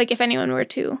I feel like if anyone were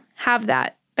to have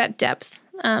that depth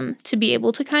to be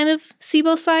able to kind of see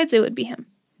both sides, it would be him.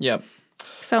 Yep.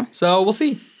 So we'll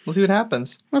see. We'll see what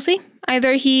happens. We'll see.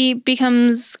 Either he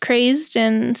becomes crazed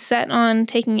and set on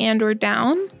taking Andor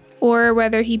down, or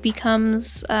whether he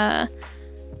becomes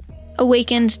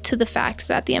awakened to the fact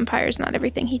that the Empire is not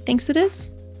everything he thinks it is.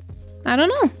 I don't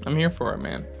know. I'm here for it,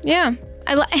 man. Yeah.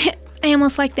 I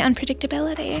almost like the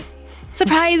unpredictability.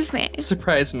 Surprise me.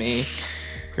 Surprise me.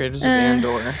 Creators of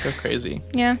Andor. Go crazy.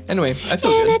 Yeah. Anyway, I feel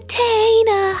good. Entertain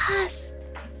us.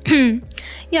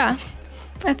 Yeah.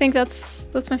 I think that's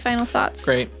my final thoughts.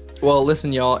 Great. Well,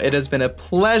 listen, y'all. It has been a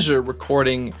pleasure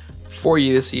recording for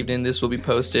you this evening. This will be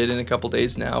posted in a couple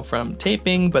days now from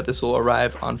taping, but this will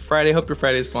arrive on Friday. Hope your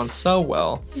Friday's gone so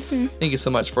well. Thank you so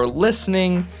much for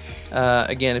listening.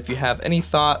 Again, if you have any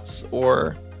thoughts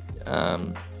or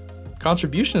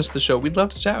contributions to the show, we'd love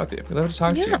to chat with you. We'd love to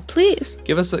talk to you. Yeah, please.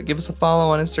 Give us a follow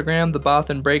on Instagram, the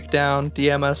Bothan Breakdown.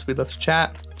 DM us. We'd love to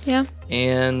chat. Yeah.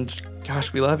 And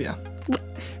gosh, we love you.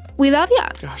 We love you.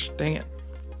 Gosh, dang it.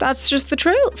 That's just the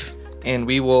truth. And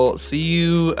we will see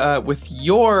you with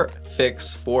your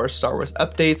fix for Star Wars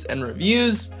updates and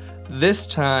reviews this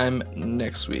time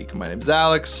next week. My name's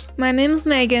Alex. My name's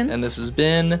Megan. And this has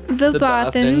been the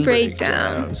Bothan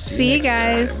Breakdown. See you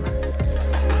guys. Time.